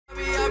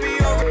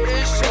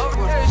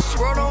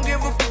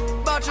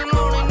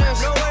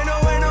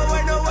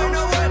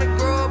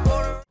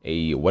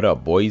Hey, what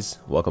up boys?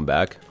 Welcome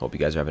back. Hope you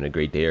guys are having a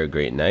great day or a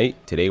great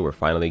night. Today we're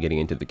finally getting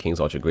into the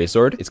King's Ultra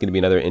Greatsword. It's going to be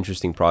another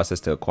interesting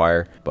process to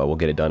acquire, but we'll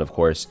get it done of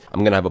course.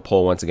 I'm going to have a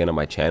poll once again on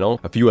my channel,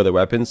 a few other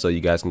weapons, so you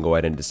guys can go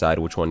ahead and decide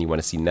which one you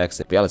want to see next.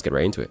 But yeah, let's get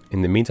right into it.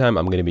 In the meantime,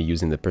 I'm going to be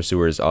using the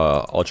Pursuer's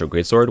Ultra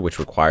Greatsword, which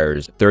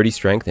requires 30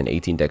 strength and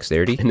 18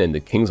 dexterity. And then the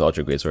King's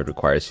Ultra Greatsword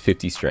requires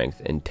 50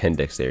 strength and 10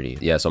 dexterity.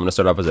 Yeah, so I'm going to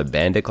start off as a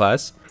bandit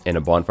class and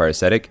a bonfire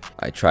ascetic.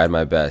 I tried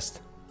my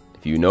best.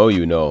 If you know,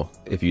 you know.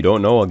 If you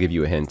don't know, I'll give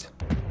you a hint.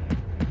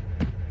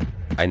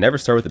 I never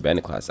start with the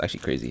bandit class,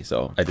 actually crazy,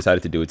 so I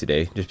decided to do it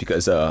today just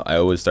because I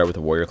always start with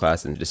the warrior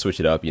class and just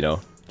switch it up, you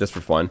know, just for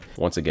fun.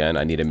 Once again,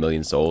 I need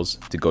 1,000,000 souls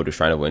to go to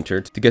Shrine of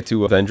Winter. To get to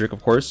Vendrick,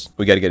 of course,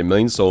 we got to get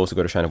 1,000,000 souls to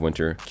go to Shrine of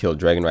Winter, kill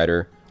Dragon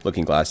Rider,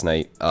 Looking Glass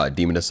Knight,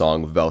 Demon of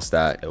Song,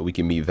 Velstadt. We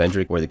can meet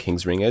Vendrick where the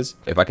King's Ring is.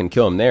 If I can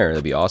kill him there,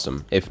 that'd be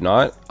awesome. If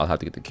not, I'll have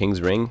to get the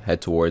King's Ring, head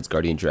towards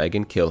Guardian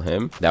Dragon, kill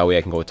him. That way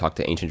I can go talk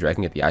to Ancient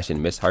Dragon, get the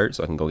Ashen Mist Heart,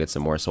 so I can go get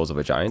some more Souls of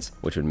a Giant,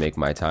 which would make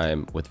my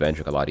time with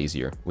Vendrick a lot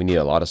easier. We need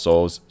a lot of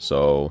souls,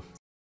 so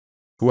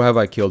who have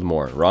I killed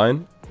more,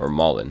 Ryan or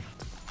Malin?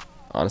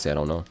 Honestly, I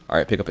don't know. All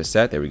right, pick up his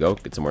set. There we go.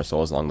 Get some more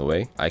souls along the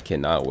way. I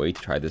cannot wait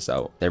to try this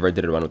out. Never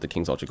did a run with the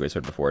King's Ultra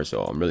Greatsword before,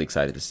 so I'm really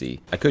excited to see.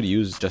 I could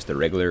use just the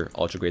regular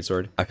Ultra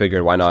Greatsword. I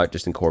figured why not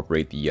just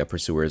incorporate the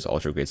Pursuer's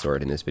Ultra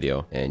Greatsword in this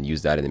video and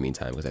use that in the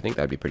meantime, because I think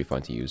that'd be pretty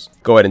fun to use.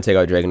 Go ahead and take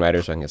out Dragon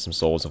Rider so I can get some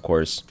souls, of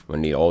course. I'm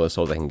gonna need all the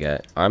souls I can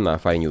get. I'm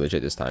not fighting you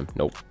legit this time.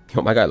 Nope.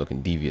 Yo, my guy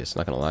looking devious,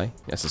 not gonna lie.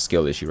 That's a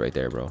skill issue right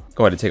there, bro.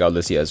 Go ahead and take out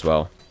Lycia as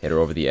well. Hit her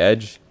over the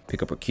edge.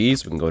 Pick up her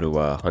keys. We can go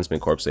to Huntsman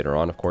Corpse later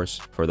on, of course.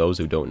 For those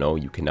who don't know,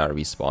 you cannot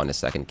respawn a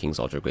second King's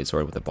Ultra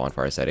Greatsword with a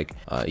Bonfire Ascetic.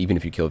 Even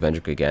if you kill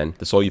Vendrick again,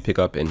 the soul you pick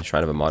up in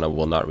Shrine of Amana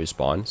will not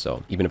respawn.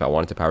 So even if I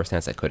wanted to power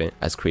stance, I couldn't.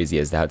 As crazy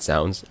as that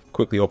sounds.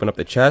 Quickly open up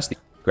the chest.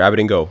 Grab it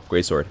and go.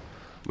 Greatsword.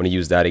 I'm going to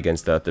use that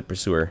against the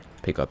Pursuer.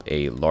 Pick up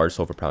a large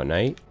Soul of a Proud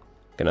Knight.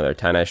 Get another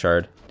Tanai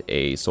Shard.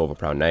 A Soul of a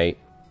Proud Knight.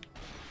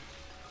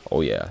 Oh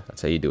yeah,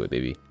 that's how you do it,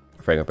 baby.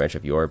 Fragrant Branch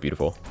of Yore,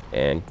 beautiful.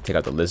 And take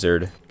out the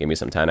Lizard. Give me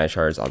some Tanai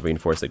Shards. I'll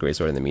reinforce the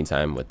Greatsword in the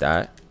meantime with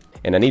that.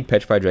 And I need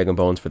Petrified Dragon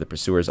Bones for the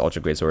Pursuer's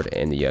Ultra Greatsword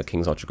and the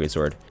King's Ultra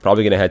Greatsword.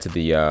 Probably gonna head to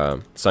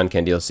the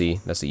Sunken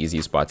DLC. That's the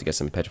easiest spot to get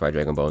some Petrified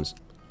Dragon Bones.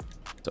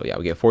 So yeah,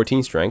 we get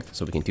 14 strength,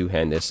 so we can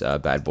two-hand this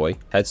bad boy.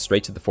 Head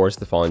straight to the Forest of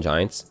the Fallen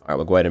Giants. All right,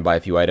 we'll go ahead and buy a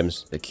few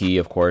items. The key,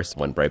 of course,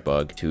 1 Bright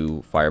Bug,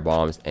 2 Fire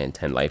Bombs, and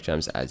 10 Life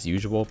Gems as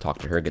usual. Talk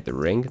to her, get the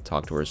ring.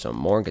 Talk to her some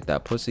more, get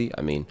that pussy.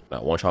 I mean,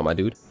 one-shot my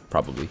dude?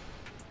 Probably.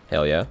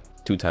 Hell yeah.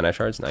 2 Tanai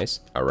Shards, nice.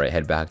 All right,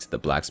 head back to the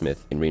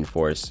blacksmith and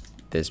reinforce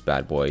this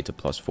bad boy to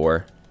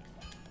 +4.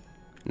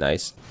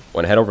 Nice.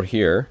 Want to head over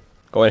here.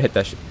 Go ahead and hit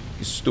that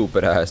you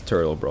stupid ass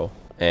turtle, bro.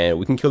 And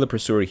we can kill the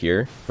Pursuer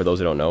here, for those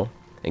who don't know,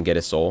 and get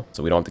his soul,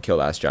 so we don't have to kill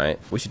Last Giant.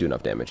 We should do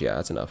enough damage. Yeah,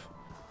 that's enough.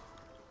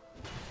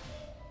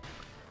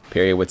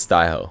 Period with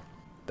style.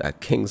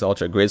 That King's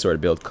Ultra Greatsword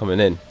build coming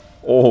in.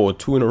 Oh,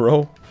 2 in a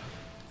row.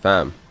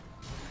 Fam.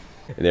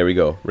 And there we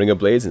go. Ring of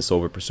Blades and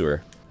Silver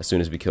Pursuer. As soon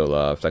as we kill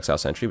Flexile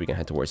Sentry, we can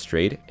head towards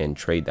trade and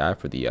trade that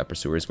for the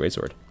Pursuer's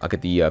Greatsword. I'll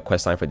get the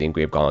quest line for the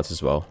Engraved Gauntlets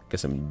as well.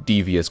 Get some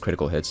devious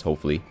critical hits,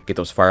 hopefully. Get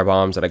those fire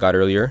bombs that I got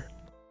earlier.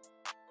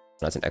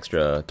 That's an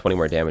extra 20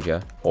 more damage,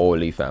 yeah.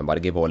 Holy fam, about to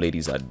give all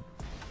ladies a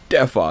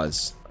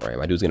defaz. Alright,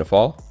 my dude's gonna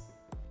fall.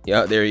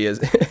 Yeah, there he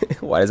is.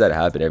 Why does that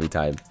happen every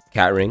time?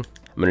 Cat Ring.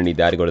 I'm gonna need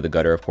that to go to the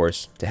gutter, of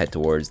course, to head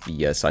towards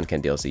the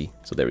Sunken DLC.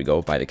 So there we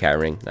go, buy the Cat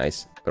Ring,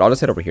 nice. But I'll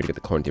just head over here to get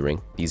the Chloranthy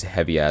Ring. These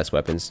heavy-ass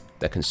weapons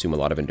that consume a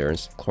lot of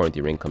endurance.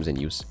 Chloranthy Ring comes in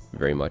use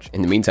very much.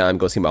 In the meantime,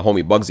 go see my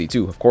homie Bugsy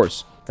too, of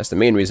course. That's the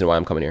main reason why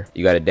I'm coming here.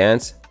 You gotta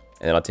dance,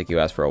 and then I'll take you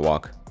ass for a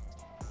walk.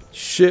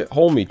 Shit,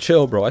 homie,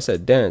 chill, bro. I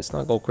said dance,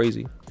 not go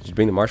crazy. Did you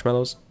bring the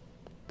marshmallows?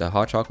 The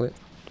hot chocolate?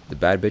 The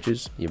bad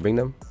bitches? You bring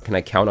them? Can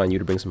I count on you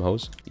to bring some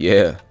hoes?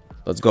 Yeah,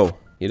 let's go.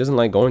 He doesn't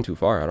like going too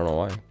far, I don't know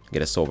why.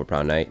 Get a Soul of a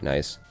Proud Knight,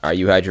 nice. Alright,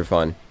 you had your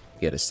fun.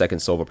 Get a second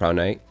Soul of a Proud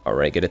Knight.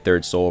 Alright, get a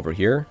third soul over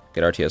here.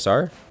 Get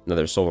RTSR.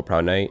 Another Soul of a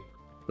Proud Knight.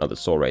 Another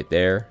soul right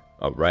there.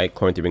 Alright,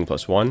 Chloranthy Ring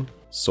 +1.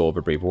 Soul of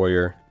a Brave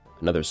Warrior.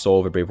 Another Soul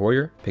of a Brave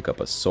Warrior. Pick up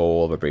a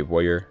Soul of a Brave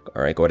Warrior.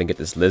 Alright, go ahead and get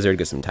this Lizard.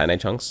 Get some Tanai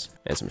Chunks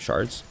and some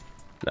Shards.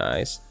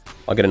 Nice.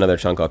 I'll get another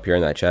chunk up here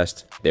in that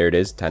chest. There it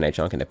is, Tanai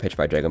Chunk and a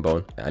Petrified Dragon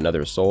Bone.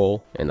 Another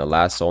soul, and the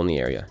last soul in the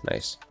area.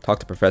 Nice. Talk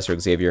to Professor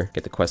Xavier,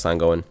 get the quest line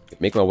going.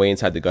 Make my way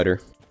inside the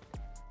gutter.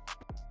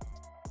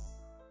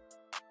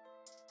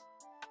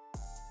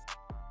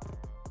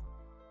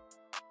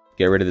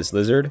 Get rid of this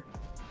Lizard.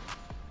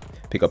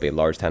 Pick up a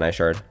large Tanai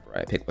Shard.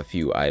 Right, pick up a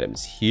few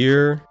items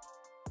here.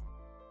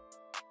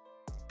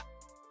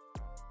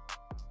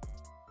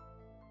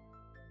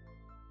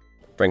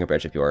 Fragrant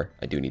Branch of Yore,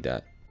 I do need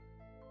that.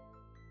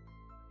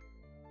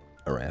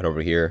 Alright, head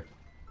over here.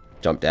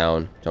 Jump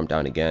down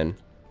again.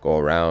 Go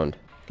around.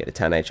 Get a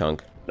Tanai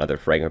Chunk. Another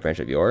Fragrant Branch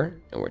of Yore.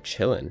 And we're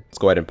chilling. Let's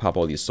go ahead and pop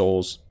all these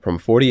souls. From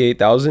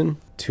 48,000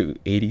 to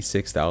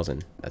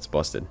 86,000. That's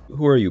busted.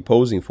 Who are you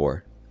posing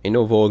for? Ain't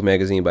no Vogue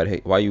magazine, but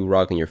hey, why you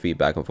rocking your feet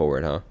back and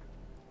forward, huh?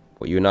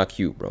 Well, you're not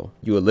cute, bro.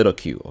 You a little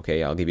cute,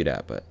 okay? I'll give you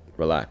that, but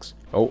relax.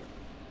 Oh,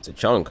 it's a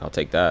chunk. I'll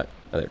take that.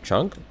 Another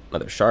chunk.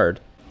 Another shard.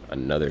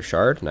 Another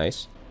shard.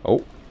 Nice.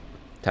 Oh,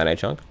 Titanite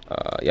chunk.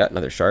 Yeah,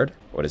 another shard.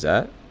 What is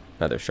that?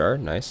 Another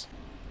shard. Nice.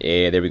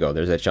 Yeah, there we go.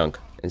 There's that chunk.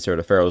 Insert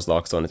a Pharaoh's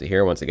Lockstone into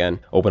here once again.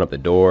 Open up the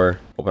door.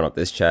 Open up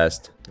this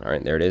chest. All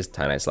right, there it is.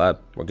 Titanite slab.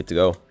 We're good to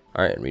go.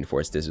 All right,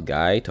 reinforce this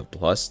guy to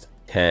plus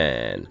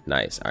 10.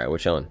 Nice. All right, we're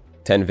chilling.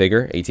 10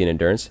 vigor, 18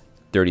 endurance,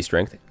 30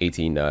 strength,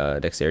 18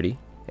 dexterity,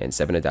 and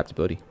 7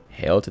 adaptability.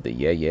 Hail to the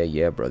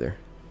yeah, brother.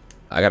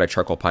 I got a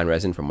charcoal pine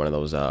resin from one of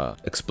those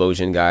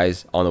explosion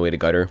guys on the way to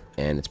gutter,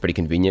 and it's pretty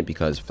convenient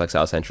because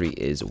Flexile Sentry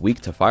is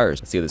weak to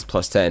fires. Let's see this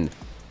plus 10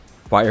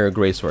 fire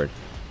Greatsword.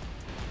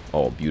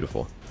 Oh,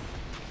 beautiful.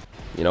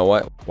 You know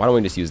what? Why don't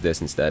we just use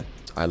this instead?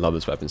 I love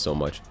this weapon so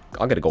much.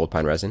 I'll get a gold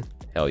pine resin.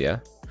 Hell yeah.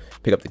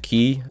 Pick up the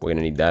key. We're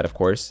gonna need that, of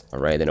course. All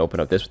right, then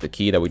open up this with the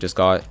key that we just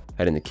got.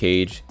 Head in the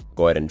cage.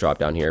 Go ahead and drop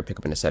down here. Pick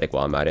up an aesthetic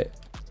while I'm at it.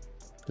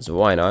 So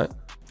why not?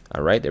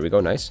 All right, there we go.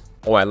 Nice.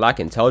 Oh, I lack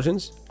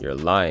intelligence? You're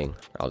lying.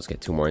 I'll just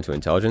get 2 more into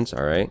intelligence.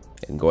 All right,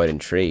 and go ahead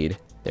and trade.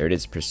 There it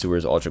is,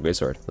 Pursuer's Ultra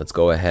Greatsword. Let's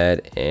go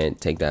ahead and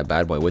take that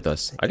bad boy with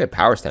us. I could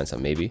power stance up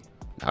maybe.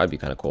 That would be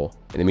kind of cool.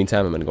 In the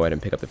meantime, I'm gonna go ahead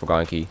and pick up the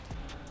Forgotten Key.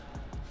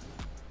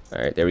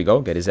 All right, there we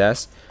go. Get his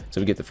ass.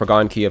 So we get the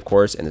Forgotten Key, of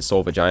course, and the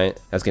Soul of a Giant.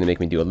 That's going to make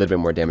me do a little bit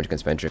more damage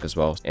against Vendrick as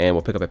well. And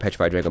we'll pick up a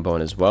Petrified Dragon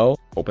Bone as well.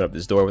 Open up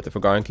this door with the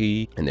Forgotten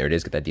Key. And there it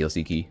is. Get that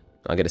DLC key.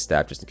 I'll get a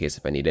stab just in case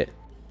if I need it.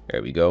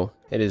 There we go.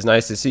 It is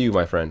nice to see you,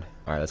 my friend.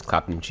 All right, let's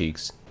clap them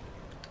cheeks.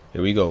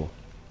 Here we go.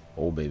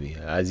 Oh, baby.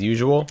 As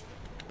usual,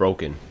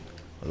 broken.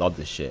 I love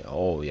this shit.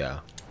 Oh, yeah.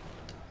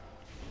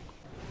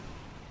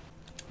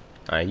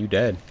 All right, you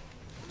dead.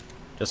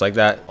 Just like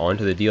that. On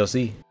to the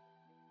DLC.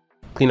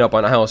 Clean up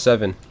on aisle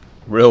 7.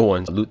 Real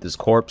ones. Loot this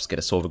corpse. Get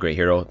a soul of a great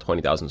hero.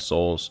 20,000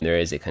 souls. There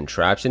is a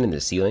contraption in the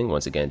ceiling.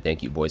 Once again,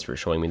 thank you boys for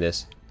showing me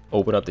this.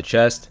 Open up the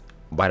chest.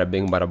 Bada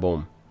bing, bada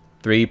boom.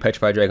 3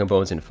 petrified dragon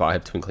bones and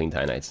 5 twinkling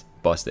titanites.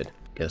 Busted.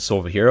 Get a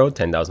soul of a hero.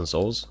 10,000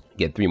 souls.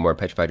 Get 3 more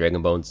petrified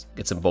dragon bones.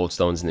 Get some bolt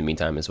stones in the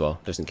meantime as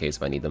well, just in case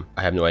if I need them.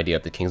 I have no idea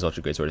if the King's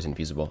Ultra Greatsword is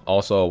infeasible.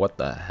 Also, what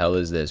the hell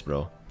is this,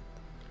 bro?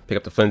 Pick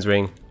up the Flynn's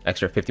Ring,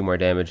 extra 50 more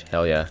damage,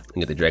 hell yeah. And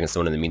get the Dragon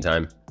Stone in the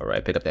meantime.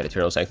 Alright, pick up that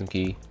Eternal Sanctum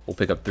Key. We'll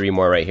pick up 3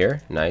 more right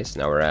here. Nice,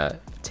 now we're at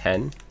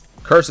 10.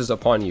 Curses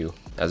upon you,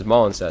 as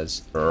Mullen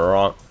says.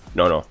 Wrong.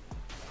 No.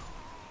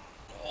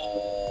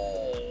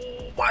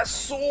 Oh, my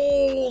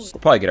souls! We'll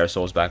probably get our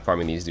souls back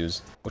farming these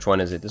dudes. Which one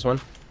is it? This one?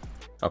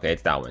 Okay,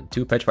 it's that one.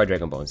 2 petrified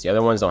dragon bones. The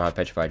other ones don't have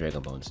petrified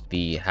dragon bones.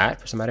 The hat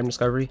for some item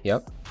discovery.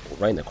 Yep.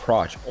 Right in the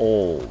crotch.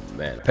 Oh,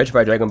 man.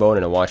 Petrified dragon bone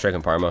and a watch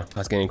dragon parma.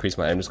 That's going to increase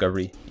my item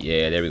discovery.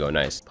 Yeah, there we go.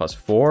 Nice. Plus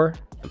 4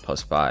 and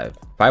plus 5.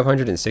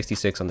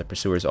 566 on the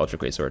Pursuer's Ultra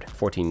Greatsword.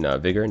 14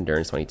 vigor,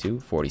 endurance 22,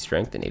 40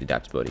 strength, and 8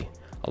 adaptability.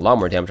 A lot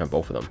more damage on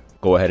both of them.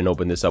 Go ahead and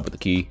open this up with the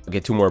key. I'll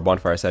get 2 more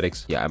bonfire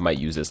ascetics. Yeah, I might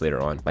use this later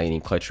on. Might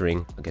need clutch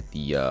ring. I'll get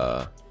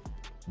the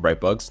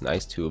bright bugs,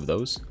 nice, 2 of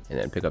those, and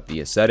then pick up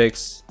the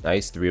ascetics,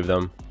 nice, 3 of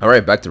them. All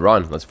right, back to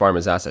Ron. Let's farm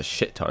his ass a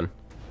shit ton,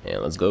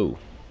 and let's go.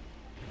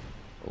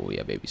 Oh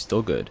yeah, baby,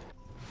 still good.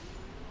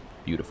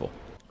 Beautiful.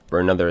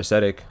 Burn another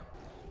ascetic.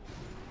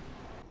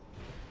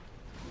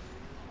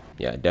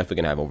 Yeah, definitely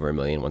gonna have over 1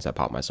 million once I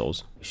pop my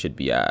souls. Should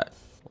be at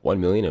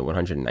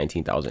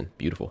 1,119,000.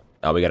 Beautiful.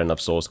 Now we got enough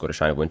souls to go to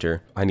Shrine of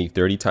Winter. I need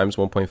 30 times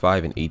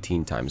 1.5 and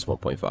 18 times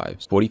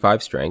 1.5.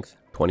 45 strength,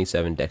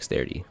 27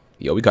 dexterity.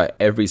 Yo, we got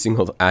every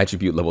single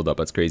attribute leveled up.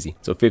 That's crazy.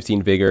 So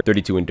 15 vigor,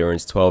 32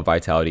 endurance, 12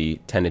 vitality,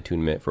 10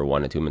 attunement for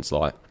 1 attunement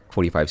slot,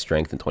 45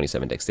 strength and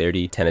 27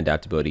 dexterity, 10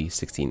 adaptability,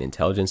 16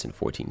 intelligence, and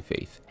 14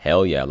 faith.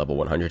 Hell yeah, level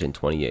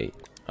 128.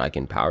 I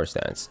can power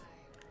stance.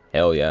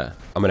 Hell yeah.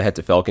 I'm gonna head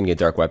to Falcon, get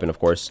dark weapon, of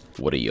course.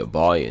 What are you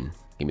buying?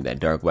 Give me that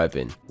dark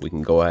weapon. We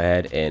can go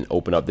ahead and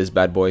open up this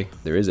bad boy.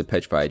 There is a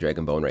petrified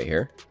dragon bone right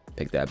here.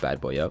 Pick that bad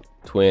boy up.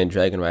 Twin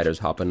dragon riders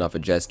hopping off a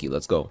jet ski.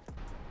 Let's go.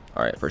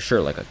 All right, for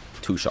sure, like a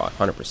 2-shot,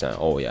 100%.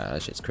 Oh yeah,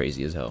 that shit's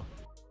crazy as hell.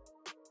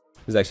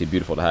 This is actually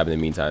beautiful to have in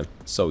the meantime.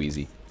 So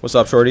easy. What's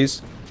up,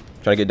 shorties?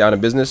 Trying to get down to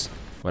business?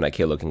 When I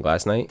kill Looking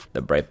Glass Knight,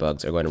 the bright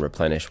bugs are going to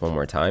replenish 1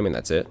 more time, and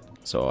that's it.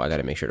 So I got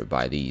to make sure to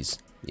buy these.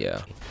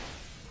 Yeah.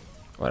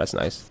 Oh, that's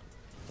nice.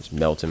 Just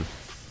melt him.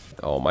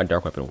 Oh, my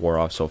dark weapon wore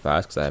off so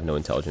fast because I have no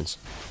intelligence.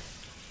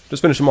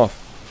 Just finish him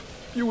off.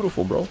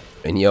 Beautiful, bro.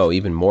 And yo,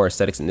 even more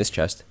aesthetics in this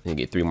chest. And you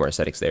get 3 more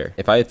aesthetics there.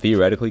 If I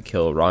theoretically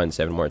kill Ron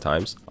 7 more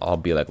times, I'll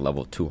be like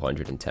level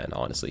 210,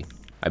 honestly.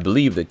 I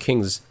believe the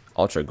King's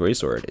Ultra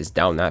Greatsword is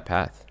down that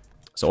path.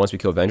 So once we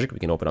kill Vendrick, we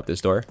can open up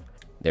this door.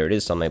 There it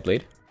is, Sunlight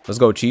Blade. Let's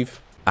go,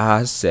 Chief.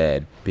 I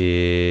said,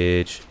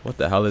 bitch. What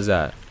the hell is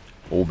that?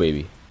 Oh,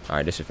 baby. All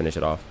right, this should finish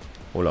it off.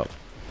 Hold up.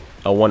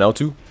 L1,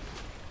 L2.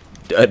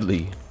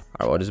 Deadly.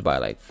 All right, we'll just buy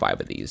like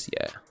 5 of these.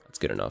 Yeah, that's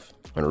good enough.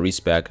 I'm gonna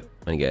respec. I'm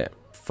gonna get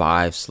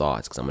 5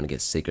 slots because I'm gonna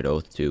get Sacred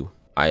Oath too.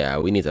 Yeah,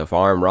 we need to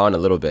farm Ron a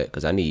little bit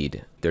because I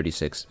need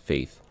 36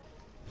 faith.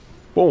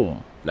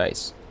 Boom.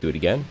 Nice. Do it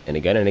again and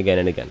again and again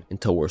and again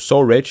until we're so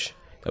rich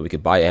that we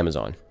could buy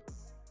Amazon.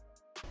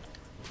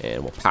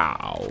 And we'll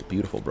pow.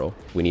 Beautiful, bro.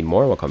 If we need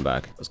more, we'll come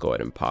back. Let's go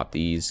ahead and pop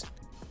these.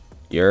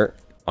 Here.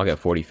 I'll get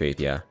 40 faith,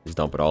 yeah. Just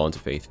dump it all into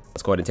faith.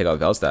 Let's go ahead and take out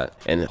Velstat.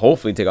 And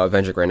hopefully take out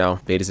Vendrick right now.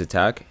 Bait his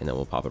attack, and then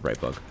we'll pop a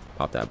Bright Bug.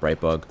 Pop that Bright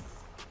Bug.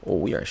 Oh,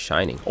 we are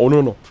shining. Oh,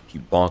 no, no. He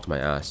bonked my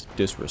ass.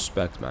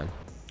 Disrespect, man.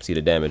 See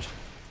the damage.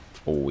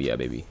 Oh, yeah,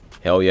 baby.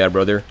 Hell yeah,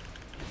 brother.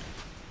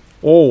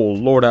 Oh,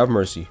 Lord have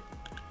mercy.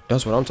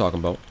 That's what I'm talking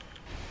about.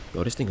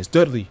 Yo, this thing is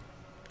deadly.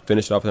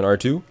 Finish it off with an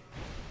R2.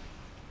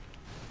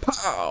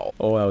 Pow!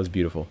 Oh, that was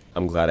beautiful.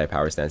 I'm glad I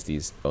power stance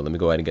these. So let me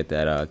go ahead and get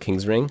that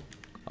King's Ring.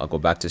 I'll go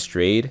back to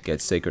Strayed,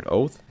 get Sacred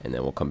Oath, and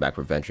then we'll come back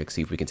for Vendrick,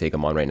 see if we can take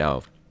him on right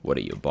now. What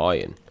are you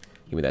buying?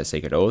 Give me that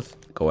Sacred Oath.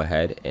 Go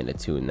ahead and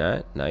attune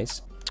that.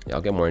 Nice. Yeah,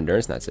 I'll get more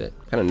endurance and that's it.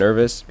 Kind of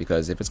nervous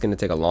because if it's going to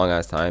take a long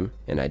ass time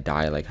and I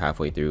die like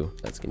halfway through,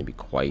 that's going to be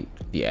quite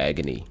the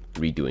agony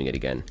redoing it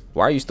again.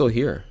 Why are you still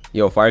here?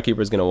 Yo,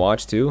 Firekeeper's going to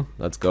watch too?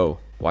 Let's go.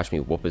 Watch me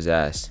whoop his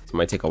ass. It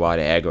might take a while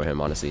to aggro him,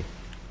 honestly.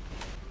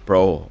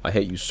 Bro, I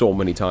hit you so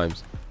many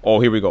times. Oh,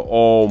 here we go.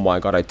 Oh my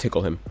god, I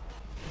tickle him.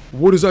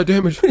 What is that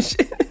damage? This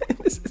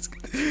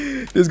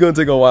is going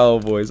to take a while,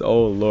 boys.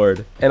 Oh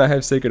lord. And I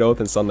have Sacred Oath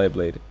and Sunlight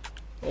Blade.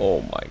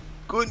 Oh my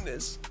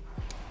goodness.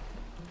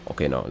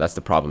 Okay, no, that's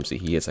the problem. See,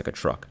 he hits like a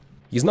truck.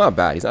 He's not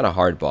bad. He's not a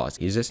hard boss.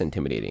 He's just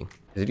intimidating.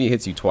 If he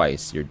hits you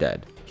twice, you're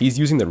dead. He's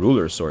using the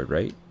ruler's sword,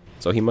 right?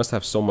 So he must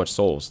have so much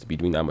souls to be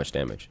doing that much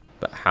damage.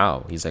 But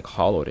how? He's like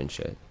hollowed and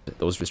shit.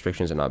 Those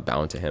restrictions are not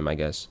bound to him, I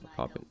guess.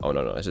 Pop it. Oh,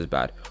 no, no, this is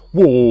bad.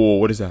 Whoa, whoa, whoa,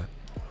 what is that?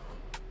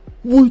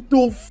 What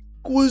the f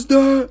was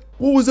that?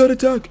 What was that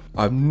attack?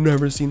 I've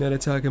never seen that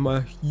attack in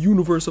my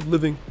universe of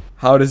living.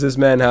 How does this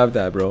man have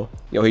that, bro?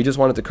 Yo, he just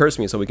wanted to curse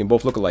me so we can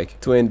both look alike.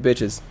 Twin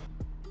bitches.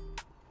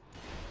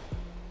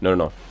 No,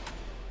 no, no.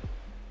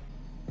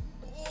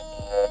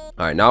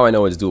 Alright, now I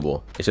know it's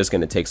doable. It's just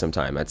gonna take some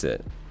time, that's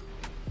it.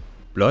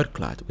 Blood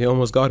clot. We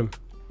almost got him.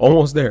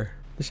 Almost there.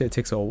 This shit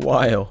takes a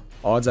while.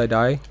 Odds I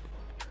die?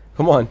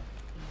 Come on.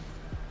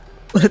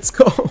 Let's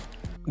go.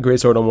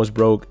 Greatsword almost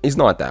broke. It's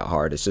not that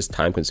hard. It's just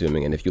time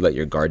consuming. And if you let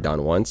your guard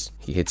down once,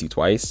 he hits you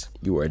twice,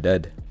 you are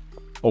dead.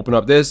 Open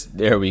up this.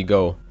 There we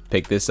go.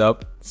 Pick this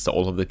up.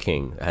 Soul of the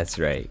King. That's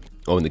right.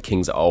 Oh, and the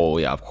King's. Oh,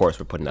 yeah, of course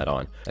we're putting that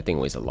on. That thing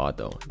weighs a lot,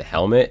 though. The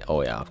helmet.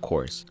 Oh, yeah, of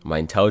course. My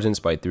intelligence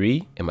by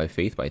 3 and my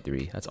faith by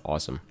 3. That's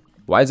awesome.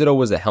 Why is it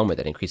always the helmet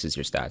that increases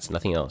your stats?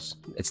 Nothing else.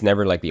 It's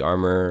never like the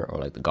armor or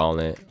like the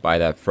gauntlet. Buy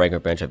that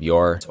fragrant bench of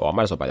yore. Oh, I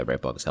might as well buy the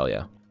Bright Bugs. Hell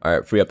yeah. All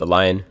right, free up the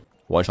lion.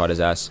 One shot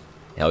his ass.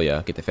 Hell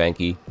yeah. Get the fan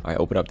key. All right,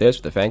 open up this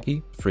with the fan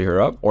key. Free her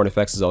up.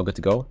 Ornifex is all good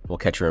to go. We'll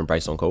catch her in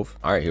Brightstone Cove.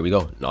 All right, here we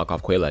go. Knock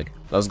off Quayleg.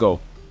 Let's go.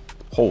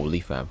 Holy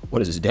fam.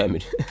 What is this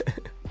damage?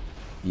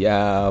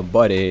 Yeah,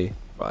 buddy.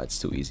 Bro, it's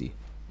too easy.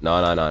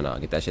 No.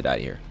 Get that shit out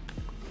of here.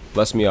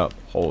 Bless me up.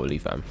 Holy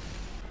fam.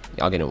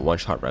 Y'all getting one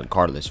shot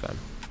regardless, fam.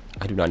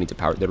 I do not need to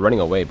power. They're running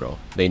away, bro.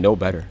 They know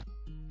better.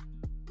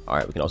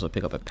 Alright, we can also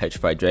pick up a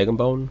Petrified Dragon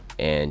Bone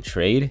and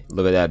trade.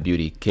 Look at that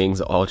beauty.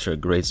 King's Ultra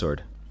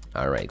Greatsword.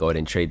 Alright, go ahead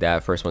and trade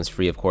that. First one's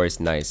free, of course.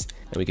 Nice.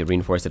 And we can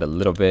reinforce it a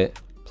little bit.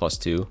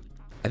 +2.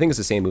 I think it's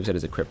the same moveset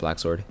as a Crit Black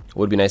Sword. It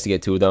would be nice to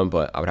get 2 of them,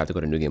 but I would have to go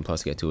to New Game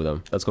Plus to get 2 of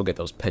them. Let's go get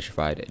those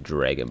Petrified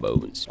Dragon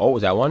Bones. Oh,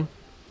 is that one?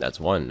 That's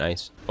 1.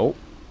 Nice. Oh,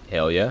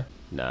 hell yeah.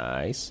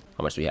 Nice.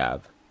 How much do we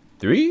have?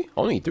 3?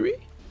 Only 3?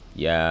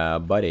 Yeah,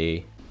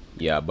 buddy.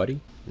 Yeah, buddy.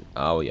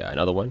 Oh, yeah.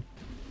 Another one.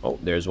 Oh,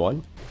 there's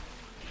one.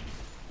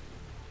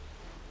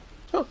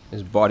 Huh.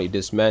 His body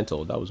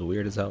dismantled. That was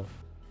weird as hell.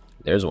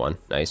 There's one.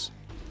 Nice.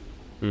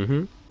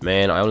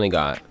 Man, I only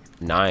got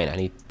 9. I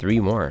need 3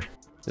 more.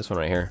 This one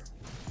right here.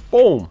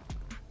 Boom.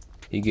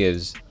 He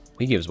gives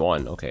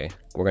 1. Okay.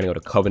 We're gonna go to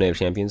Covenant of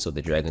Champions so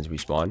the dragons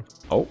respawn.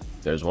 Oh,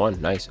 there's one.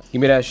 Nice.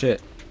 Give me that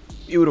shit.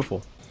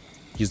 Beautiful.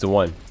 He's the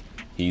one.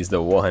 He's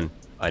the one.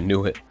 I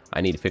knew it.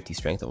 I need 50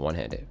 strength and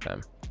one-handed,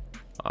 fam.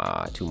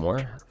 2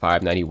 more.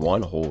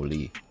 591.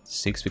 Holy.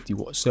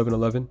 651.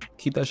 711.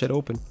 Keep that shit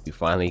open. We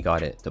finally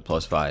got it to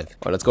 +5. All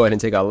right, let's go ahead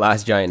and take our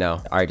last giant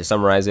now. All right, to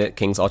summarize it,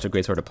 King's Ultra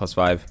Greatsword to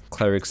 +5.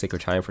 Cleric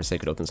Sacred Chime for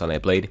Sacred Oath and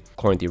Sunlight Blade.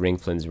 Corinthy Ring,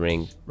 Flynn's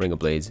Ring, Ring of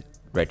Blades,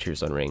 Red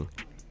Tearstone Ring.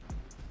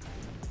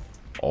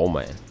 Oh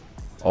man.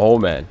 Oh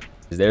man.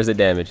 There's the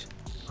damage.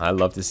 I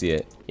love to see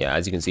it. Yeah,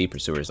 as you can see,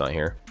 Pursuer's not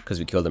here because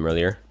we killed him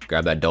earlier.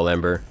 Grab that Dull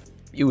Ember.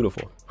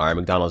 Beautiful. All right,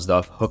 McDonald's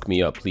Duff, hook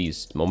me up,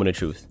 please. Moment of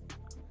truth.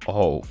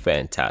 Oh,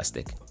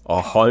 fantastic.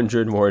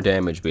 100 more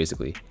damage,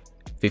 basically.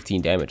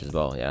 15 damage as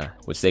well, yeah.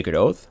 With Sacred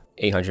Oath,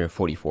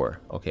 844.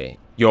 Okay.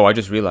 Yo, I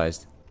just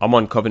realized I'm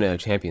on Covenant of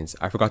Champions.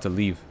 I forgot to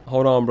leave.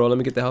 Hold on, bro. Let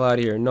me get the hell out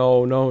of here.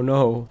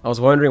 No. I was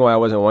wondering why I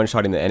wasn't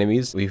one-shotting the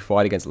enemies. We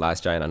fought against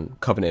Last Giant on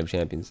Covenant of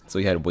Champions, so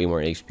he had way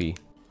more HP.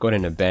 Go ahead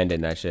and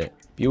abandon that shit.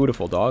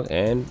 Beautiful, dog.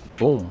 And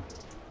boom.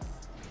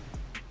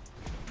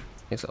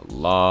 Takes a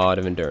lot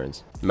of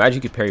endurance. Imagine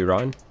you could parry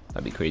Ron.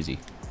 That'd be crazy.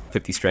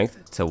 50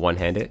 strength to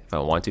one-hand it if I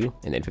want to,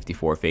 and then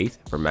 54 faith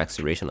for max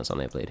duration on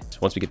Sunlight Blade. So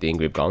once we get the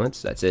engraved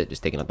gauntlets, that's it,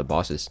 just taking out the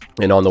bosses.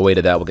 And on the way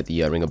to that, we'll get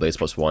the Ring of Blades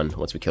 +1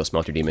 once we kill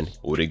Smelter Demon.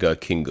 Origa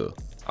Kinga.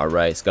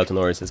 Alright, Skeleton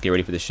Lords, let's get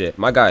ready for this shit.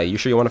 My guy, you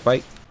sure you want to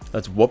fight?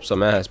 Let's whoop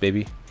some ass,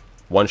 baby.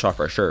 One shot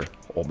for sure.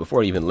 Oh,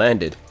 before it even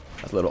landed.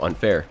 That's a little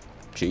unfair.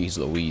 Jeez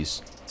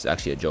Louise. It's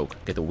actually a joke.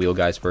 Get the wheel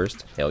guys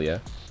first. Hell yeah.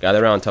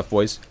 Gather around, tough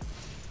boys.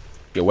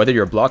 Yo, whether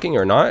you're blocking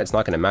or not, it's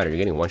not gonna matter. You're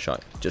getting one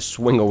shot. Just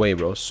swing away,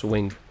 bro.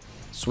 Swing.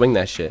 Swing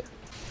that shit.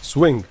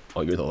 Swing.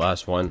 Oh, you're the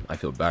last one. I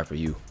feel bad for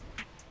you.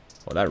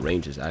 Oh, that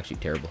range is actually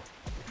terrible.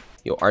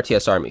 Yo,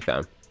 RTS Army,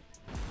 fam.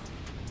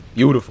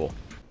 Beautiful.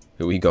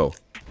 Here we go.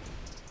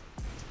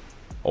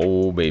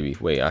 Oh, baby.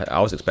 Wait, I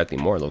was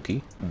expecting more,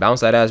 low-key. Bounce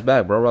that ass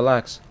back, bro.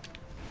 Relax.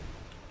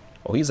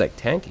 Oh, he's like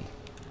tanky.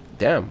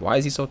 Damn, why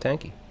is he so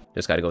tanky?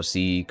 Just gotta go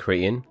see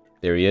Creighton.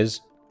 There he is.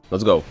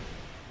 Let's go.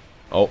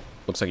 Oh,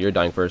 looks like you're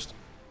dying first.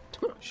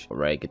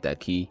 Alright, get that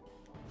key.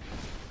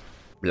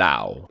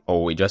 Blow.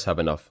 Oh, we just have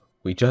enough.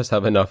 We just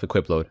have enough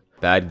equip load.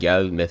 Bad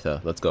gal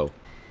Mitha. Let's go.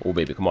 Oh,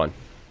 baby, come on.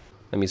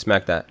 Let me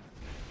smack that.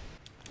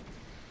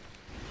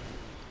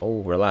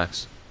 Oh,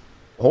 relax.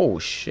 Oh,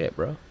 shit,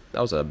 bro.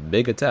 That was a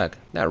big attack.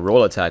 That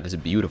roll attack is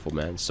beautiful,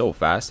 man. So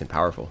fast and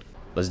powerful.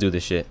 Let's do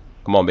this shit.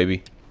 Come on,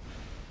 baby.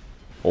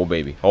 Oh,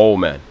 baby. Oh,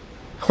 man.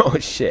 Oh,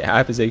 shit.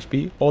 Half his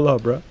HP. Hold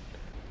up, bro.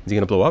 Is he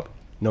gonna blow up?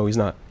 No, he's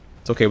not.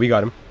 It's okay. We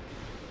got him.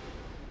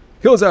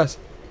 Kill his ass.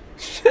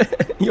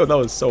 Yo, that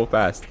was so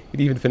fast.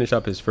 He'd even finish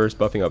up his first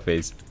buffing up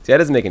phase. See, that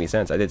doesn't make any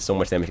sense. I did so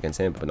much damage against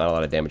him, but not a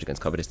lot of damage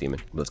against Covetous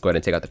Demon. Let's go ahead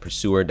and take out the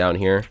Pursuer down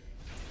here.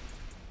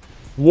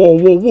 Whoa,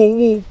 whoa, whoa,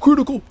 whoa.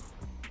 Critical.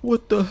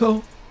 What the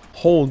hell?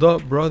 Hold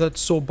up, bro. That's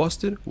so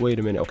busted. Wait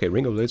a minute. Okay,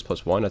 Ring of Blades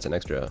 +1. That's an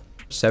extra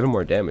 7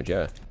 more damage,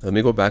 yeah. Let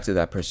me go back to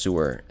that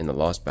Pursuer in the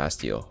Lost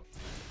Bastille.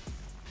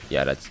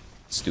 Yeah, that's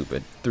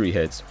stupid. 3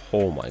 hits.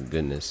 Oh my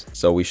goodness.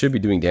 So we should be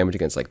doing damage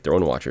against like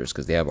Throne Watchers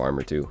because they have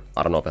armor too.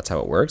 I don't know if that's how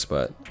it works,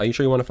 but are you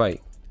sure you want to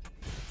fight?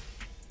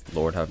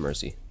 Lord have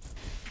mercy.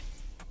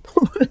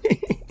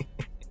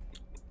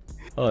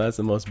 Oh, that's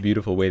the most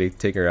beautiful way to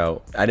take her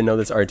out. I didn't know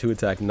this R2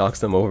 attack knocks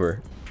them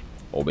over.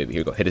 Oh baby,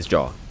 here we go. Hit his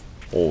jaw.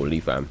 Holy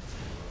fam.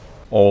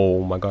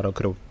 Oh my god, I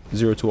could have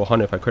 0 to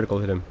 100 if I critical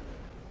hit him.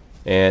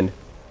 And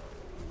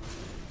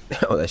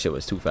oh, that shit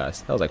was too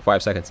fast. That was like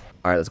 5 seconds.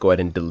 Alright, let's go ahead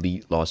and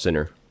delete Lost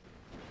Sinner.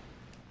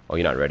 Oh,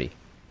 you're not ready.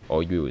 Oh,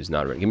 you is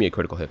not ready. Give me a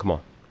critical hit. Come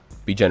on.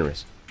 Be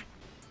generous.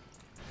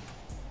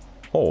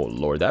 Oh,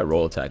 Lord. That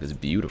roll attack is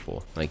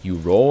beautiful. Like, you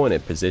roll and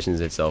it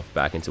positions itself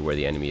back into where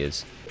the enemy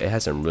is. It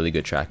has some really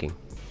good tracking.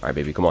 All right,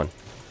 baby. Come on.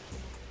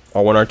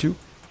 R1, R2.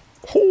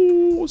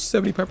 Oh,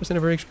 75%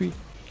 of her HP.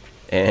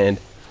 And,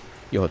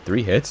 yo,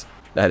 3 hits?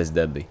 That is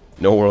deadly.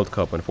 No World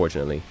Cup,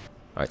 unfortunately.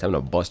 All right, time to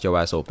bust your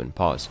ass open.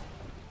 Pause.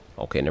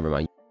 Okay, never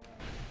mind.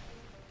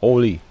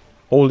 Holy.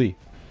 Holy.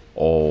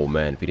 Oh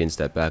man, if he didn't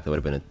step back, that would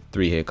have been a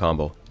 3-hit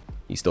combo.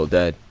 He's still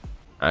dead.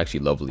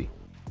 Actually, lovely.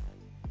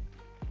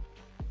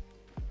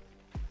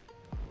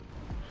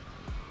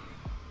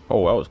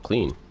 Oh, that was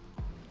clean.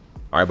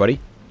 Alright, buddy.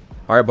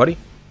 Alright, buddy.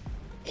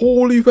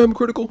 Holy fam,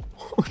 critical.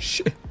 Oh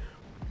shit.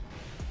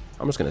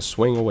 I'm just gonna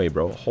swing away,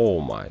 bro. Oh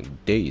my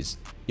days.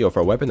 Yo, for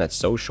a weapon that's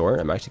so short,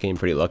 I'm actually getting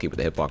pretty lucky with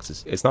the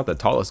hitboxes. It's not the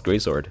tallest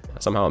Greatsword.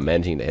 Somehow I'm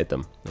managing to hit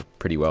them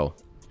pretty well.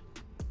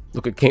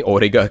 Look at King. Oh,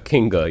 they got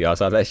Kinga. Y'all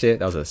saw that shit?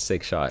 That was a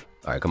sick shot.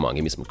 All right, come on.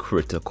 Give me some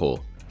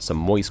critical. Some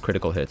moist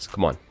critical hits.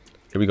 Come on.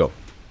 Here we go.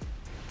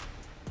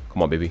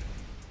 Come on, baby.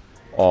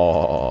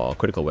 Oh,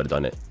 critical would have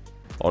done it.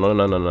 Oh, no,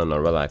 no, no, no, no.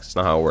 Relax. It's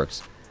not how it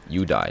works.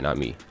 You die, not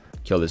me.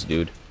 Kill this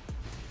dude.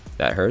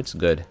 That hurts.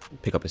 Good.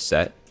 Pick up a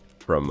set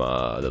from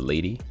the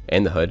lady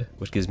and the hood,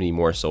 which gives me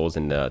more souls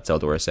than the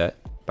Teldora set.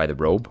 By the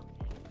robe,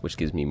 which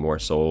gives me more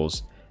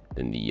souls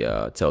than the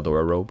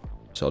Teldora robe.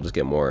 So I'll just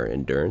get more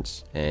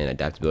endurance and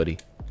adaptability.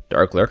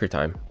 Dark Lurker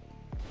time.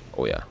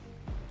 Oh yeah.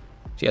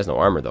 She has no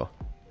armor though.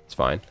 It's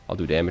fine. I'll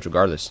do damage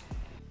regardless.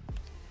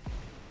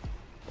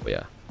 Oh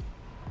yeah.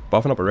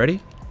 Buffing up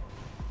already?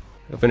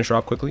 I'll finish her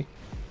off quickly.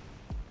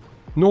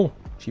 No,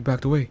 she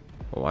backed away.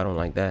 Oh, I don't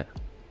like that.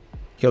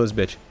 Kill this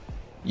bitch.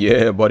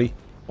 Yeah, buddy.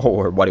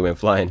 Oh, her body went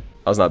flying.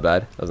 That was not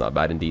bad. That was not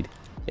bad indeed.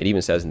 It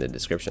even says in the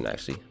description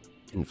actually.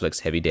 Inflicts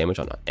heavy damage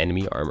on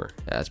enemy armor.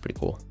 Yeah, that's pretty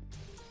cool.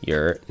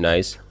 You're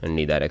nice. I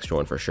need that extra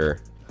one for sure.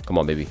 Come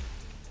on, baby.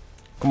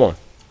 Come on.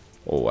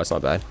 Oh, that's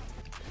not bad.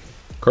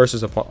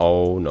 Curses upon.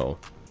 Oh, no.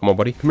 Come on,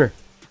 buddy. Come here.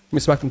 Let me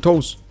smack them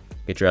toes.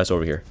 Get your ass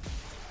over here.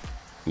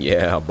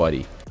 Yeah,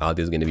 buddy.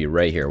 Aldi's going to be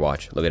right here.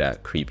 Watch. Look at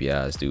that creepy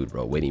ass dude,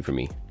 bro, waiting for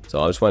me.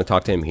 So I just want to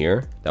talk to him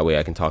here. That way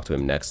I can talk to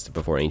him next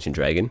before Ancient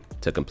Dragon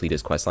to complete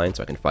his questline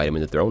so I can fight him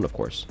in the throne, of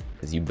course.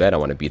 Because you bet I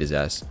want to beat his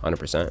ass.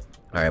 100%.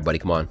 All right, buddy.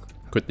 Come on.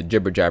 Quit the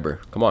jibber jabber.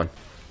 Come on.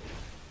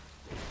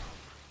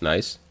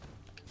 Nice.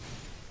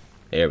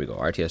 There we go.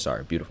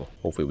 RTSR. Beautiful.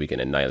 Hopefully we can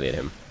annihilate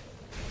him.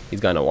 He's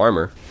got no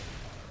armor.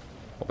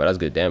 Oh, but that's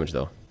good damage,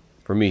 though.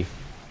 For me.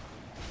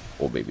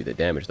 Oh, baby. The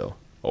damage, though.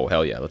 Oh,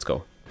 hell yeah. Let's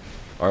go.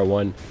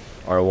 R1.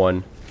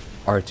 R1.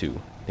 R2.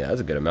 Yeah,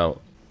 that's a good amount.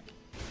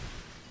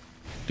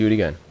 Do it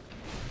again.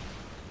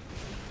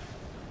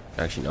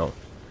 Actually, no.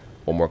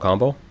 One more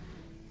combo.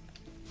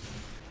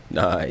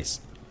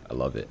 Nice. I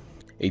love it.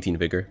 18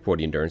 vigor,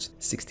 40 endurance,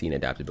 16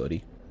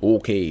 adaptability.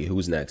 Okay,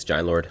 who's next?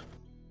 Giant Lord.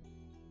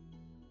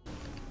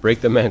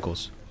 Break them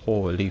ankles.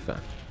 Holy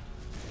fam.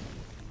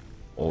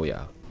 Oh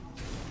yeah.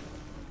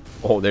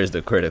 Oh, there's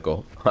the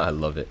critical. I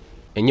love it.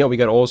 And yo, we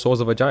got all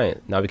souls of a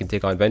giant. Now we can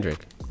take on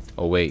Vendrick.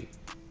 Oh wait,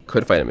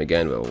 could fight him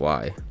again, but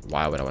why?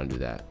 Why would I want to do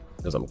that?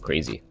 Because I'm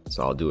crazy,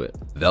 so I'll do it.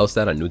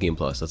 Velstat on New Game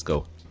Plus, let's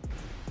go.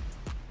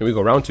 Here we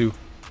go, round 2.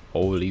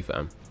 Holy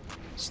fam,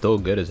 still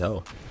good as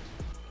hell.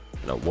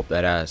 Now whoop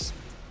that ass.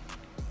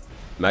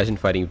 Imagine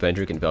fighting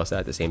Vendrick and Velstat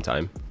at the same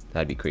time.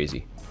 That'd be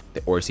crazy.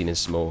 The Orsine and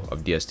Smo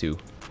of DS2.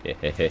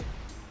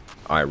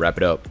 Alright, wrap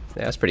it up.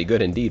 Yeah, that's pretty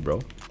good indeed,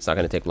 bro. It's not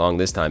gonna take long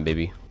this time,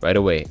 baby. Right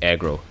away,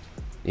 aggro.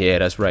 Yeah,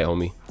 that's right,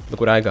 homie. Look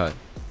what I got.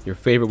 Your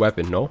favorite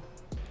weapon, no?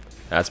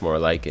 That's more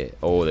like it.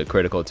 Oh, the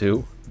critical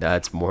too?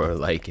 That's more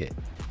like it.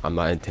 I'm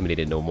not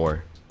intimidated no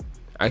more.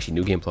 Actually,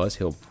 New Game Plus,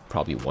 he'll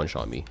probably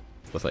one-shot me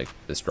with like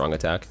the strong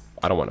attack.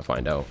 I don't want to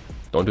find out.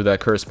 Don't do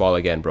that curse ball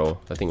again, bro.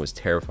 That thing was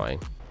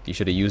terrifying. You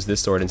should have used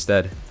this sword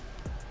instead.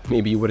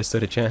 Maybe you would have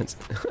stood a chance.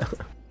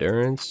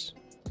 Endurance,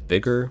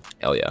 vigor,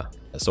 hell yeah.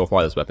 So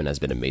far, this weapon has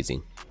been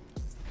amazing.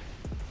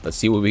 Let's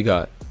see what we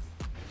got.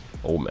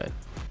 Oh man,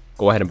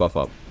 go ahead and buff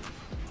up.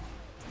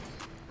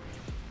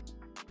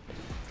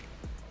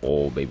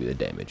 Oh baby, the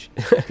damage.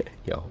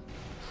 Yo,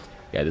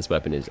 yeah, this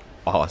weapon is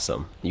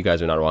awesome. You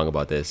guys are not wrong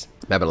about this.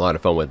 I'm having a lot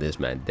of fun with this,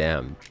 man.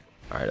 Damn.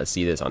 All right, let's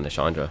see this on the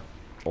Chandra.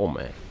 Oh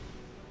man,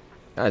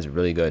 that is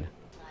really good.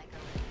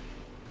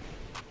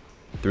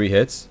 3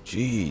 hits.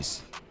 Jeez.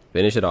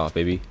 Finish it off,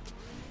 baby.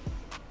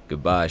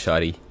 Goodbye,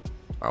 shawty.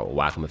 Alright, we'll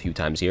whack him a few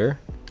times here.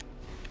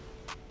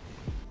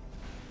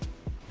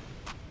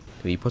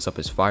 Dude, he puts up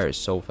his fires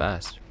so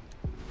fast.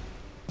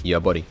 Yeah,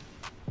 buddy.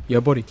 Yeah,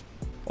 buddy.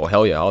 Oh,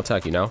 hell yeah. I'll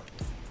attack you now.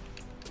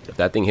 If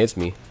that thing hits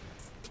me.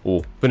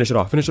 Oh, finish it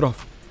off. Finish it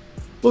off.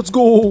 Let's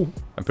go.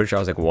 I'm pretty sure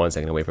I was like 1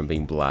 second away from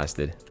being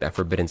blasted. That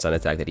Forbidden Sun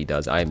attack that he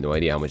does, I have no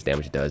idea how much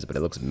damage it does, but it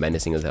looks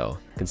menacing as hell.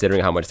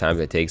 Considering how much time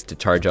it takes to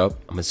charge up,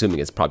 I'm assuming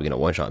it's probably gonna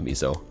one-shot me,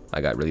 so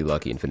I got really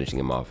lucky in finishing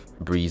him off.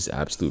 Breeze,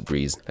 absolute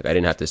breeze. Like, I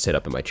didn't have to sit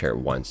up in my chair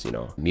once, you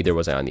know. Neither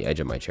was I on the edge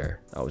of my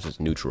chair. I was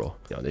just neutral.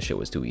 You know, this shit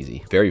was too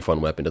easy. Very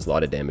fun weapon, does a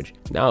lot of damage.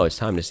 Now it's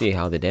time to see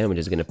how the damage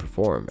is gonna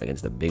perform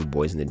against the big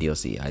boys in the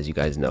DLC. As you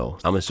guys know,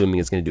 I'm assuming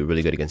it's gonna do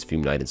really good against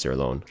Fume Knight and Sir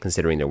Lone,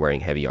 considering they're wearing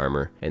heavy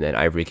armor. And then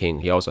Ivory King,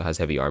 he also has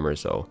heavy armor,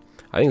 so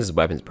I think this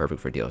weapon is perfect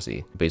for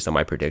DLC, based on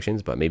my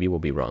predictions, but maybe we'll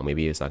be wrong.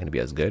 Maybe it's not going to be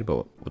as good,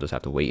 but we'll just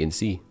have to wait and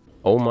see.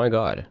 Oh my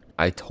god.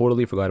 I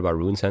totally forgot about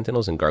Rune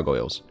Sentinels and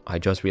Gargoyles. I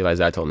just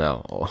realized that till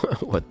now. Oh,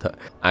 what the?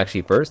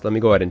 Actually, first, let me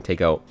go ahead and take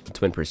out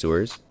Twin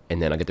Pursuers,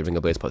 and then I'll get the Ring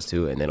of Blades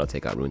 +2, and then I'll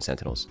take out Rune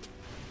Sentinels.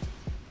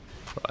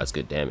 Oh, that's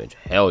good damage.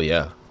 Hell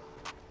yeah.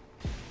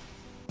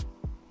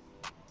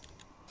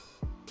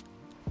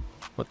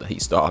 What the? He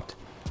stopped.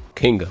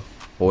 Kinga.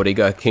 Oh, they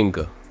got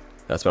Kinga.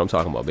 That's what I'm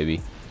talking about,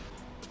 baby.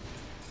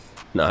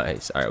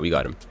 Nice. Alright, we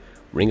got him.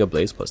 Ring of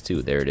Blades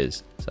 +2. There it is.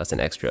 So that's an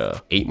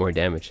extra 8 more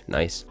damage.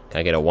 Nice.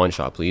 Can I get a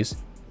one-shot, please?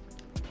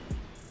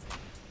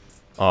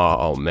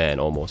 Oh, man,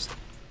 almost.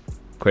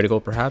 Critical,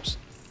 perhaps?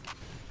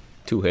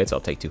 2 hits. I'll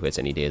take 2 hits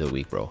any day of the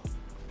week, bro.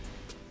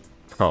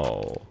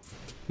 Oh,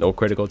 no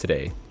critical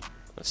today.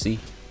 Let's see.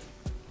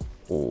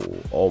 Oh,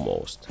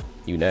 almost.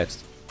 You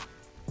next.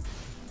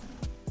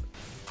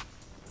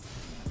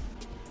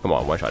 Come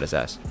on, one-shot his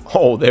ass.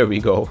 Oh, there we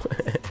go.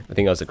 I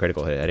think that was a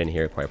critical hit. I didn't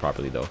hear it quite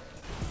properly, though.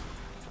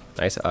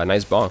 Nice,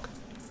 nice bonk.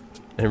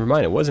 And never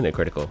mind, it wasn't a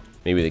critical.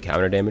 Maybe the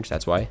counter damage,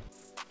 that's why.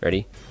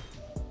 Ready?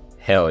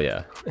 Hell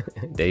yeah.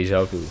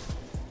 Deja vu.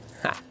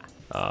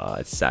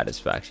 It's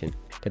satisfaction.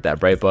 Get that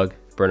bright bug.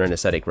 Burner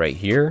anesthetic right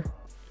here.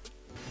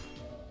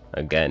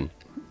 Again.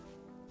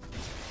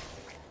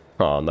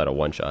 Oh, not a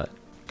one shot.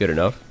 Good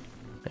enough.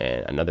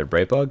 And another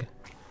bright bug.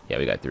 Yeah,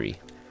 we got 3.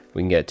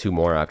 We can get 2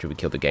 more after we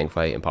kill the gang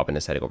fight and pop an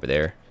anesthetic over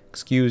there.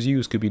 Excuse you,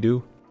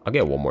 Scooby-Doo. I'll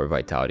get 1 more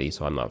vitality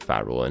so I'm not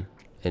fat rolling.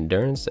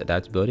 Endurance,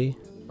 adaptability.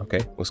 Okay,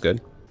 looks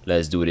good.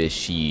 Let's do this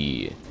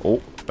shit.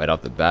 Oh, right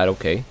off the bat,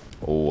 okay.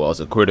 Oh, that was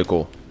a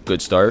critical.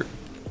 Good start.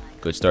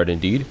 Good start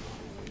indeed.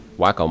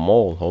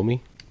 Whack-a-mole,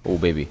 homie. Oh,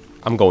 baby.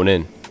 I'm going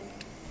in.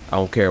 I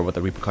don't care about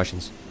the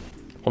repercussions.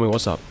 Homie,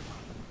 what's up?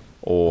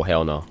 Oh,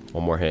 hell no.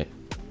 1 more hit.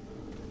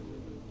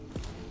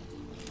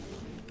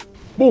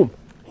 Boom.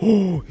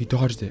 Oh, he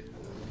dodged it.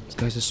 This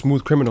guy's a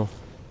smooth criminal.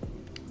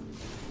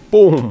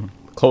 Boom.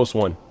 Close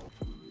one.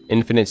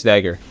 Infinite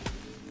stagger.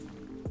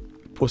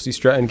 Pussy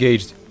strat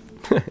engaged.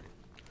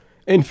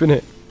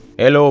 Infinite.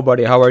 Hello,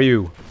 buddy. How are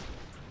you?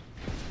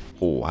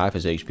 Oh, half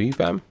his HP,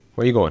 fam.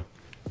 Where you going?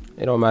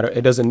 It don't matter.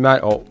 It doesn't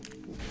matter. Oh.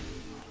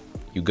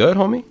 You good,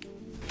 homie?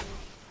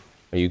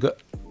 Are you good?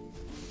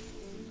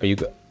 Are you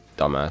good?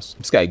 Dumbass.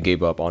 This guy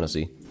gave up,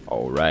 honestly.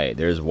 Alright,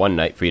 there's 1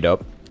 knight freed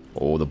up.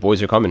 Oh, the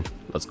boys are coming.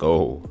 Let's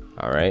go.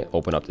 Alright,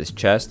 open up this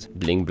chest.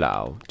 Bling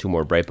blow. 2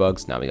 more bright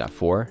bugs. Now we got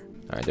 4.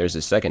 Alright, there's the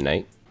 2nd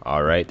knight.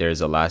 Alright, there's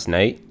the last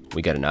knight.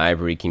 We got an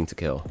Ivory King to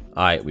kill.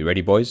 Alright, we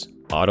ready, boys?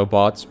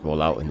 Autobots,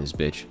 roll out in this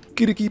bitch.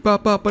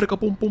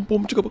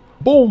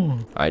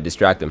 Boom! Alright,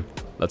 distract him.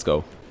 Let's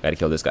go. Gotta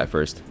kill this guy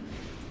first.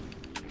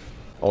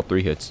 All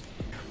 3 hits.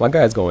 My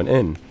guy's going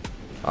in.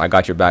 I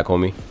got your back,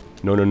 homie.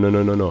 No, no, no,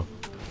 no, no, no.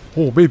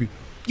 Oh, baby.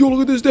 Yo,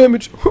 look at this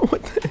damage.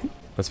 What the?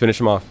 Let's finish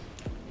him off.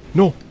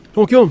 No,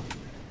 don't kill him.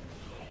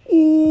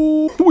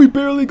 Oh, we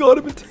barely got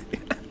him.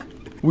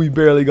 We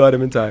barely got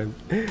him in time.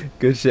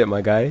 Good shit,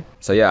 my guy.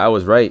 So yeah, I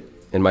was right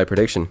in my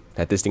prediction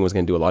that this thing was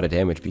going to do a lot of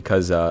damage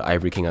because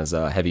Ivory King has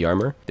heavy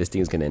armor. This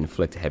thing is going to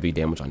inflict heavy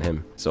damage on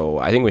him. So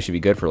I think we should be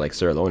good for like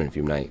Sir alone and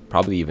Fume Knight.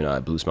 Probably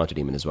even Blue Smelter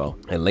Demon as well.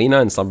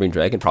 Elena and Slumbering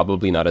Dragon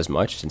probably not as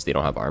much since they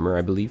don't have armor,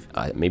 I believe.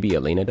 Maybe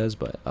Elena does,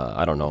 but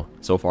I don't know.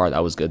 So far,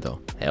 that was good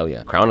though. Hell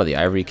yeah. Crown of the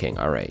Ivory King.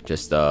 All right,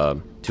 just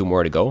 2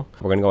 more to go.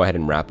 We're going to go ahead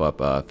and wrap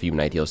up Fume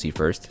Knight DLC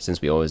first.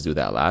 Since we always do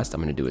that last, I'm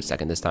going to do it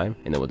second this time.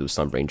 And then we'll do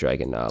Slumbering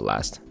Dragon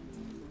last.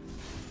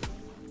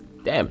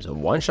 Damn, so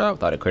one shot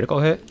without a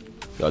critical hit?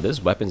 Yo,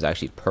 this weapon's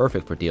actually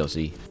perfect for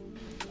DLC.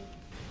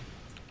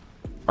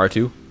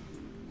 R2.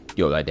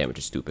 Yo, that damage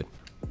is stupid.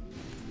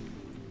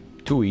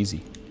 Too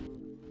easy.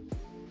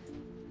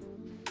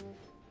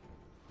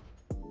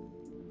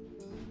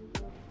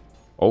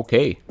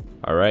 Okay.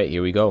 Alright,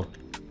 here we go.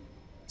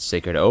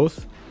 Sacred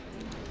Oath.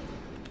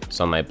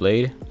 Sunlight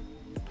Blade.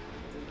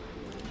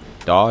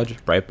 Dodge.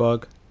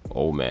 Brightbug.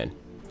 Oh, man.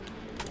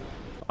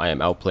 I am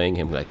outplaying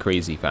him like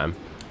crazy, fam.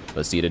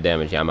 Let's see the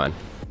damage. Yeah, man.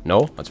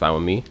 No? That's fine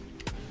with me.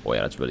 Oh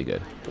yeah, that's really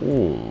good.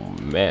 Oh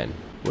man,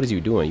 what is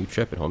you doing? You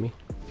tripping, homie?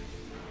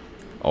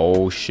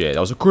 Oh shit, that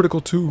was a critical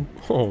too.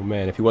 Oh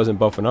man, if he wasn't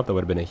buffing up, that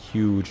would have been a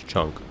huge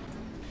chunk.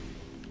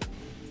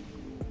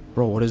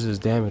 Bro, what is this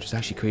damage? It's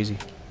actually crazy.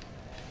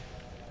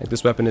 Like,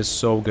 this weapon is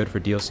so good for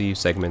DLC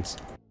segments.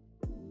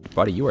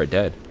 Buddy, you are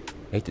dead.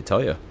 I hate to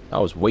tell you, that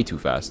was way too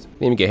fast.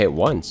 Didn't even get hit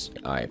once.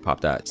 All right,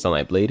 pop that.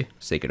 Sunlight Blade,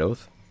 Sacred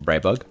Oath,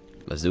 Brightbug.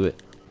 Let's do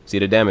it. See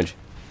the damage.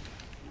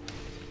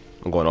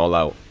 I'm going all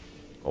out.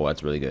 Oh,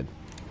 that's really good.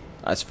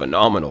 That's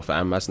phenomenal,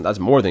 fam. That's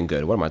more than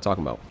good. What am I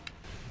talking about?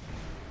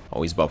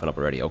 Oh, he's buffing up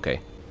already. Okay.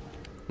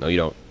 No, you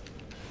don't.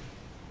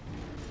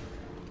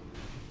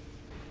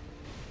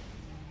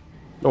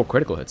 No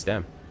critical hits,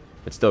 damn.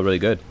 It's still really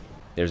good.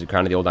 There's the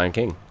Crown of the Old Iron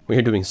King.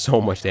 We're doing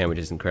so much damage,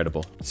 it's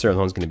incredible. Sir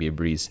alone's gonna be a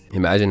breeze.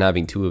 Imagine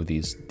having 2 of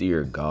these.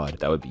 Dear God,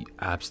 that would be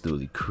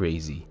absolutely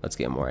crazy. Let's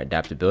get more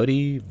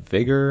adaptability,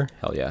 vigor.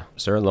 Hell yeah.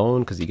 Sir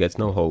alone, because he gets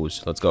no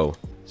hose. Let's go.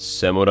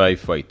 Samurai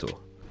Fighto.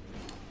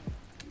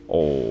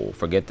 Oh,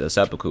 forget the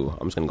seppuku.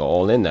 I'm just gonna go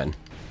all in then.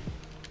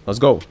 Let's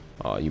go.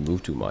 Oh, you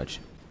move too much.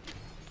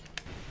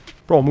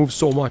 Bro, move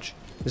so much.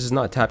 This is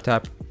not Tap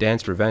Tap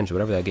Dance Revenge,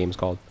 whatever that game is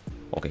called.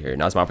 Okay, here,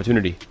 now's my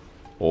opportunity.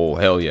 Oh,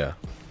 hell yeah.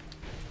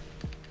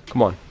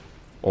 Come on.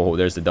 Oh,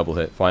 there's the double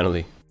hit,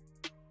 finally.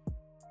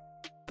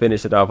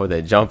 Finish it off with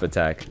a jump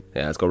attack.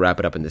 Yeah, let's go wrap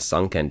it up in this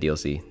Sunken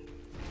DLC.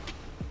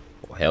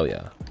 Oh, hell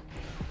yeah.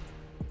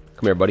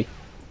 Come here, buddy.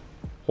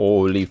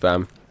 Holy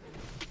fam.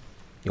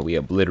 Yo, we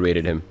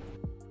obliterated him.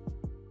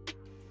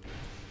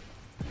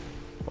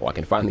 Oh, I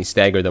can finally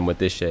stagger them with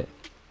this shit.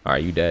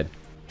 Alright, you dead.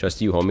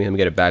 Trust you, homie. Let me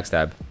get a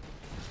backstab.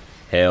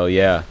 Hell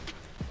yeah.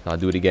 I'll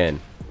do it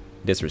again.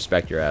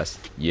 Disrespect your ass.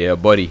 Yeah,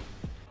 buddy.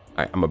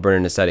 Alright, I'm gonna burn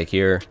an aesthetic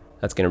here.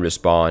 That's gonna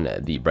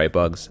respawn the bright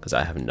bugs, because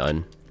I have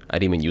none. I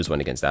didn't even use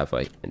one against that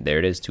fight. And there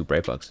it is, 2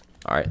 bright bugs.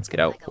 Alright, let's get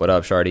out. What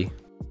up, Shardy?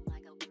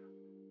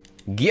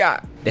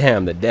 Yeah!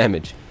 Damn, the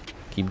damage.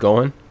 Keep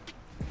going.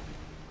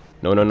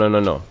 No, no, no,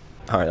 no, no.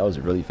 Alright, that was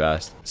really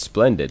fast.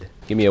 Splendid.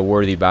 Give me a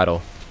worthy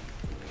battle.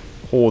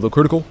 Oh, the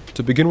critical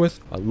to begin with.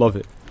 I love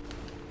it.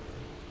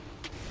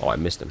 Oh, I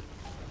missed him.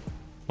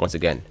 Once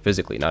again,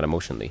 physically, not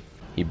emotionally.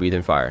 He breathed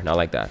in fire. Not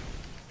like that.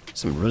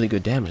 Some really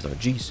good damage, though.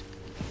 Jeez.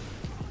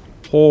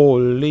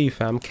 Holy,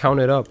 fam. Count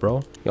it up,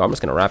 bro. Yo, I'm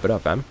just going to wrap it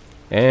up, fam.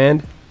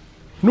 And...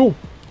 No!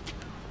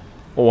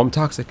 Oh, I'm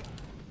toxic.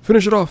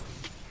 Finish it off.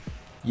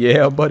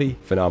 Yeah, buddy.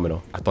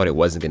 Phenomenal. I thought it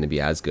wasn't going to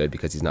be as good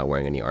because he's not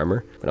wearing any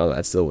armor. But no,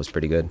 that still was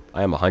pretty good.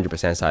 I am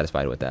 100%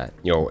 satisfied with that.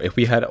 Yo, if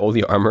we had all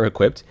the armor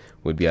equipped,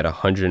 we'd be at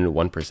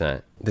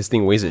 101%. This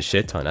thing weighs a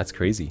shit ton. That's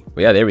crazy.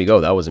 But yeah, there we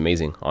go. That was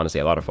amazing. Honestly,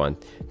 a lot of fun.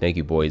 Thank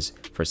you, boys,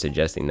 for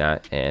suggesting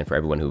that. And for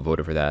everyone who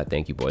voted for that,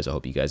 thank you, boys. I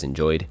hope you guys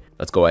enjoyed.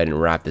 Let's go ahead and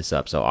wrap this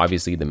up. So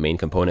obviously, the main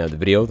component of the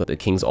video, the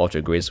King's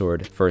Ultra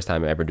Greatsword. First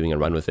time ever doing a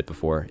run with it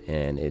before.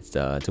 And it's,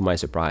 to my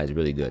surprise,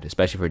 really good.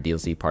 Especially for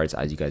DLC parts,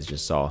 as you guys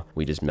just saw.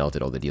 We just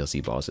melted all the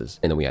DLC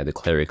bosses. And then we had the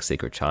Cleric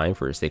Sacred Chime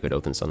for Sacred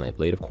Oath and Sunlight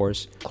Blade, of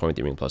course. Chlorine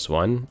Ring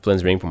 +1.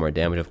 Flynn's Ring for more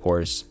damage, of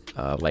course.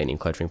 Lightning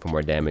Clutch Ring for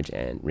more damage,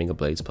 and Ring of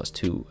Blades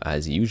 +2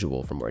 as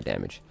usual for more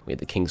damage. We had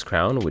the King's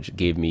Crown, which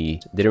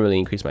didn't really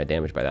increase my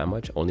damage by that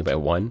much, only by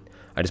 1.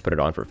 I just put it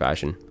on for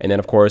fashion. And then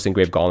of course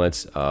Engraved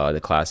Gauntlets, the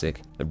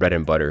classic, the bread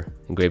and butter.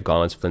 Engraved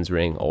Gauntlets, Flynn's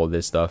Ring, all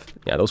this stuff.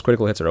 Yeah, those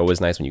critical hits are always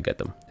nice when you get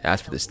them.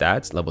 As for the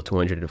stats, level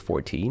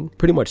 214,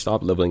 pretty much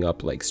stopped leveling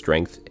up like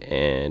strength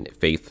and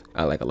faith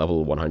at like a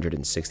level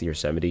 160 or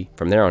 70.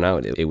 From there on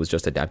out, it was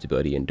just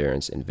adaptability,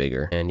 endurance, and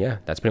vigor. And yeah,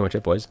 that's pretty much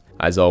it, boys.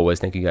 As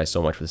always, thank you guys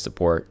so much for the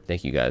support.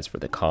 Thank you guys for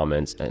the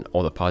comments and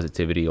all the positive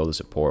positivity, all the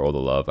support, all the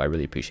love. I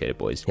really appreciate it,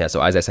 boys. Yeah,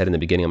 so as I said in the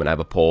beginning, I'm gonna have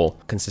a poll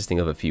consisting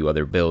of a few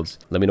other builds.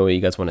 Let me know what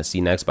you guys want to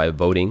see next by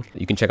voting.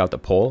 You can check out the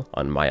poll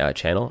on my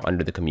channel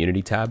under the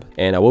community tab,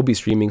 and I will be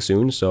streaming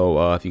soon.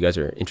 So if you guys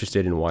are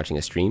interested in watching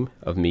a stream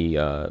of me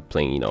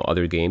playing, you know,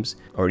 other games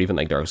or even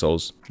like Dark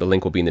Souls, the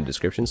link will be in the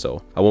description.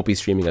 So I won't be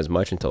streaming as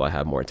much until I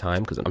have more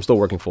time, because I'm still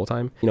working full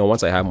time. You know,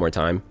 once I have more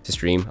time to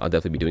stream, I'll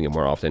definitely be doing it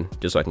more often,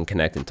 just so I can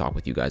connect and talk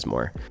with you guys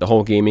more. The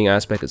whole gaming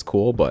aspect is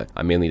cool, but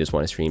I mainly just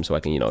want to stream so I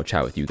can, you know,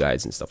 chat with you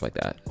guys and stuff like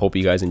that. Hope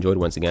you guys enjoyed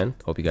once again.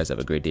 Hope you guys have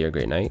a great day or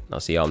great night. I'll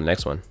see y'all in the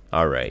next one.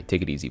 All right,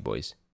 take it easy, boys.